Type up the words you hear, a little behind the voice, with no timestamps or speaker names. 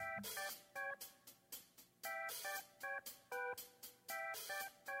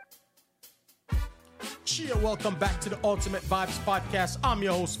Cheer, welcome back to the Ultimate Vibes Podcast. I'm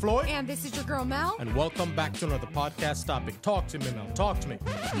your host, Floyd. And this is your girl, Mel. And welcome back to another podcast topic. Talk to me, Mel. Talk to me.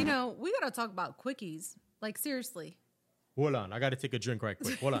 You know, we got to talk about quickies. Like, seriously. Hold on. I got to take a drink right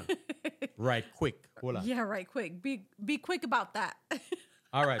quick. Hold on. Right quick. Hold on. Yeah, right quick. Be quick about that.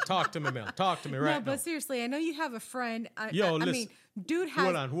 All right. Talk to me, Mel. Talk to me right now. No, but seriously, I know you have a friend. Listen. I mean, dude has...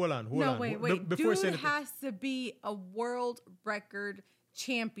 Hold on. No, wait. Dude has to be a world record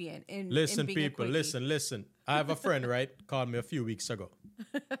champion in Listen, being people, a quickie. listen. I have a friend, right, called me a few weeks ago.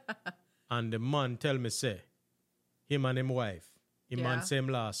 And the man tell me, say, him and him wife, man say him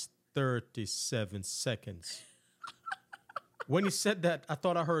last 37 seconds. When he said that, I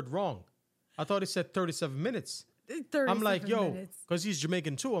thought I heard wrong. I thought he said 37 minutes. 37 I'm like, yo, minutes. because he's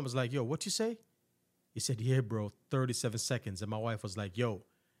Jamaican too. I was like, yo, what you say? He said, yeah, bro, 37 seconds. And my wife was like, yo,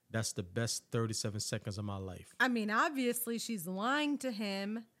 that's the best 37 seconds of my life. I mean, obviously, she's lying to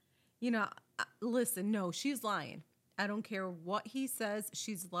him. You know, listen, no, she's lying. I don't care what he says.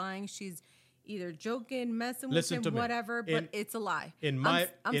 She's lying. She's either joking, messing with him, whatever, but it's a lie.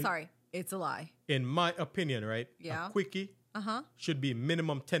 I'm sorry. It's a lie. In my opinion, right? Yeah. A quickie should be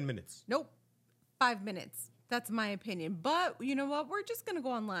minimum 10 minutes. Nope. 5 minutes. That's my opinion. But you know what? We're just going to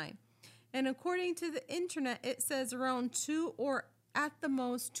go online. And according to the internet, it says around 2 or at the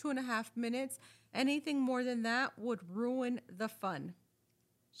most 2.5 minutes. Anything more than that would ruin the fun.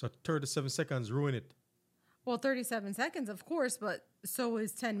 So 37 seconds ruin it. Well, 37 seconds, of course, but so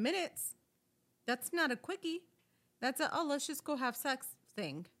is 10 minutes. That's not a quickie. That's let's just go have sex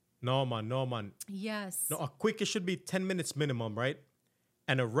thing. No, man. Yes. No, a quickie should be 10 minutes minimum, right?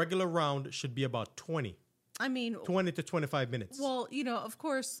 And a regular round should be about 20. I mean, 20 to 25 minutes. Well, you know, of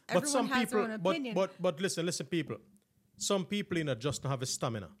course, everyone has their own opinion. But listen, people. Some people, just don't have a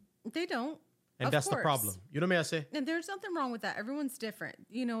stamina. They don't. And that's the problem. You know what I say? And there's nothing wrong with that. Everyone's different.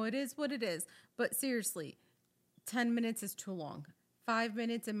 You know, it is what it is. But seriously, 10 minutes is too long. 5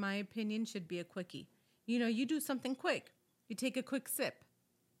 minutes, in my opinion, should be a quickie. You know, you do something quick. You take a quick sip.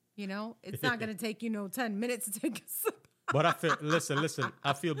 You know, it's not going to take, 10 minutes to take a sip. But listen,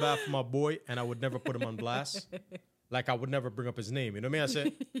 I feel bad for my boy, and I would never put him on blast. Like, I would never bring up his name. You know what I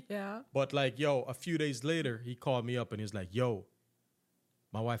say? Yeah. But, a few days later, he called me up, and he's like, yo,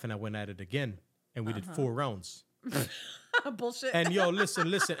 my wife and I went at it again, and we did 4 rounds. Bullshit. And,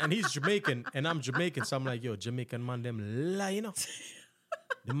 listen, and he's Jamaican, and I'm Jamaican, so I'm like, yo, Jamaican man, them lie,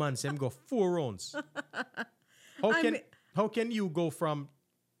 The man said him go 4 rounds. How can you go from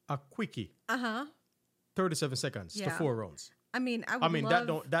a quickie, 37 seconds to 4 rounds? I mean,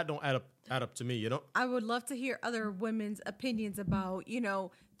 that don't add up to me, I would love to hear other women's opinions about,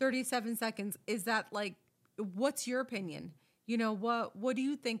 37 seconds. Is that what's your opinion? What do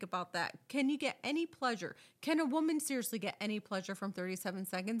you think about that? Can you get any pleasure? Can a woman seriously get any pleasure from 37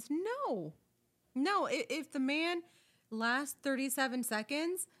 seconds? No. If the man lasts 37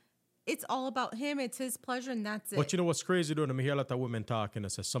 seconds, it's all about him. It's his pleasure, and that's it. But you know what's crazy, though? I hear a lot of women talking. I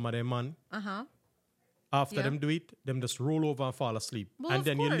say some of them man, after them do it, them just roll over and fall asleep. Well, and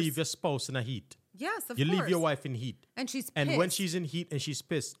then course. you leave your spouse in a heat. Yes, of course. You leave your wife in heat. And she's pissed. And when she's in heat and she's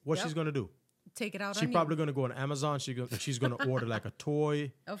pissed, what she's going to do? Take it out on She's you. probably going to go on Amazon. She's going to order like a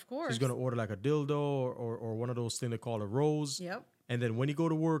toy. Of course. She's going to order like a dildo or one of those things they call a rose. Yep. And then when you go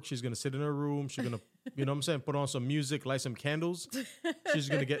to work, she's going to sit in her room. She's going to, you know what I'm saying, put on some music, light some candles. She's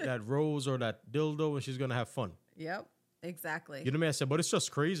going to get that rose or that dildo, and she's going to have fun. Yep, exactly. You know what I said? But it's just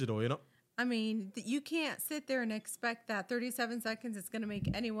crazy, though, I mean, you can't sit there and expect that 37 seconds is going to make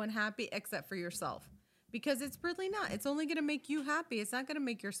anyone happy except for yourself. Because it's really not. It's only going to make you happy. It's not going to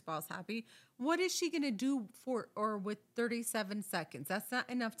make your spouse happy. What is she going to do with 37 seconds? That's not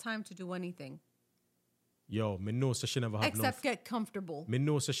enough time to do anything. Yo, me know so she never have except get comfortable. Me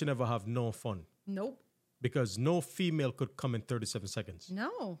know so she never have no fun. Nope. Because no female could come in 37 seconds.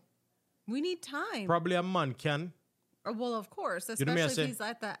 No. We need time. Probably a man can. Well, of course. Especially if he's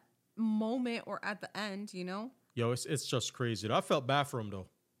at that moment or at the end, Yo, it's just crazy. I felt bad for him, though.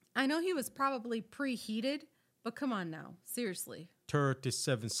 I know he was probably preheated, but come on now. Seriously.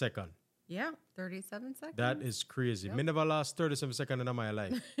 37 seconds. Yeah, 37 seconds. That is crazy. Me never lost 37 seconds in my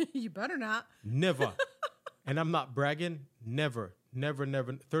life. You better not. Never. And I'm not bragging. Never.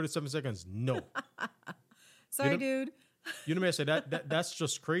 37 seconds, no. Sorry, dude. You know what I say? That's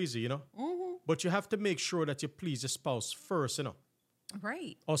just crazy, Mm-hmm. But you have to make sure that you please your spouse first,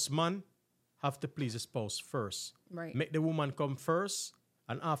 Right. Us man have to please your spouse first. Right. Make the woman come first,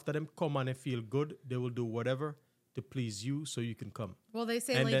 and after them come and they feel good, they will do whatever to please you so you can come. Well, they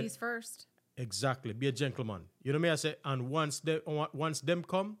say and ladies first. Exactly. Be a gentleman. You know what I say? And once them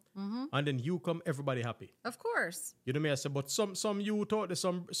come, and then you come, everybody happy. Of course. You know what I say? But some youth out there,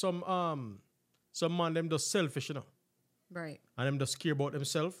 some Some man, them just selfish, you know. Right. And them just care about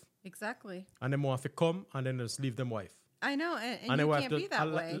themselves. Exactly. And them want to come and then just leave them wife. I know. And you can't be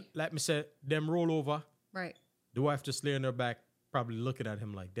that way. Let me say, them roll over. Right. The wife just lay on her back, probably looking at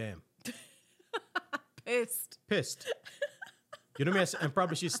him like, damn. Pissed. You know what I mean? And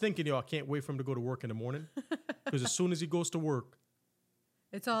probably she's thinking, yo, I can't wait for him to go to work in the morning. Because as soon as he goes to work,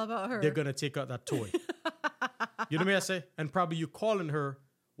 it's all about her. They're going to take out that toy. You know what I say? And probably you calling her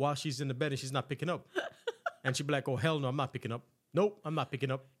while she's in the bed and she's not picking up. And she'd be like, oh, hell no, I'm not picking up. Nope, I'm not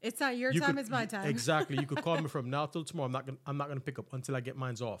picking up. It's not your time, it's my time. Exactly. You could call me from now till tomorrow. I'm not gonna pick up until I get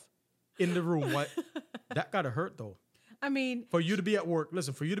mine's off. In the room. What? That gotta hurt though. I mean, for you to be at work,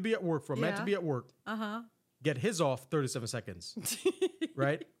 for a man to be at work, get his off 37 seconds.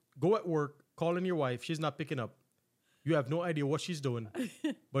 Right? Go at work, calling your wife, she's not picking up. You have no idea what she's doing,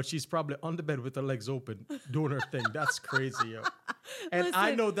 but she's probably on the bed with her legs open, doing her thing. That's crazy, yo. And listen,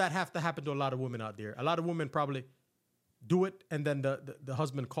 I know that have to happen to a lot of women out there. A lot of women probably do it, and then the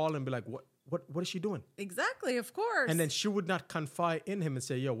husband call and be like, what is she doing? Exactly, of course. And then she would not confide in him and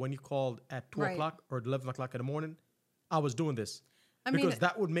say, yo, when you called at 2 o'clock or 11 o'clock in the morning, I was doing this. Because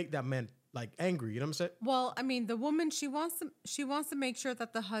that would make that man like angry, you know what I'm saying? Well, I mean, the woman, she wants to make sure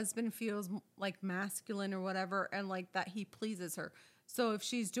that the husband feels like masculine or whatever, and like that he pleases her. So if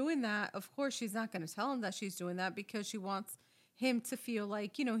she's doing that, of course, she's not going to tell him that she's doing that because she wants him to feel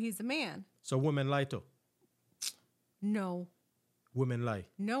like, he's a man. So women lie too? No. Women lie?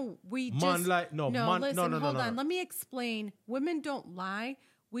 No, we man just... lie? No, no, man, listen, no. Hold on. Let me explain. Women don't lie.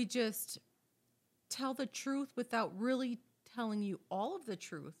 We just tell the truth without really telling you all of the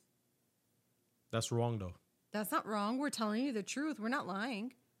truth. That's wrong, though. That's not wrong. We're telling you the truth. We're not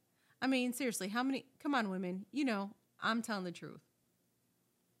lying. I mean, seriously, come on, women. I'm telling the truth.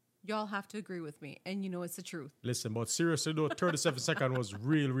 Y'all have to agree with me, and it's the truth. Listen, but seriously, though, 37 seconds was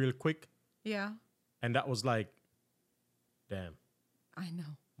real quick. Yeah. And that was like, damn. I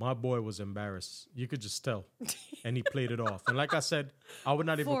know. My boy was embarrassed. You could just tell. And he played it off. And like I said, I would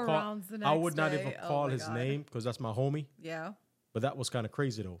not even call his name because that's my homie. Yeah. But that was kind of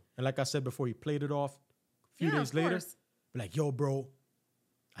crazy, though. And like I said before, he played it off. A few days later, be like, yo, bro,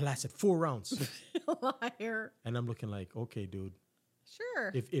 I lasted 4 rounds. Liar. And I'm looking like, okay, dude.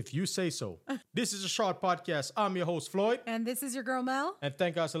 Sure. If you say so. This is a short podcast. I'm your host, Floyd. And this is your girl, Mel. And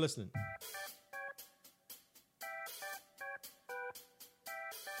thank you guys for listening.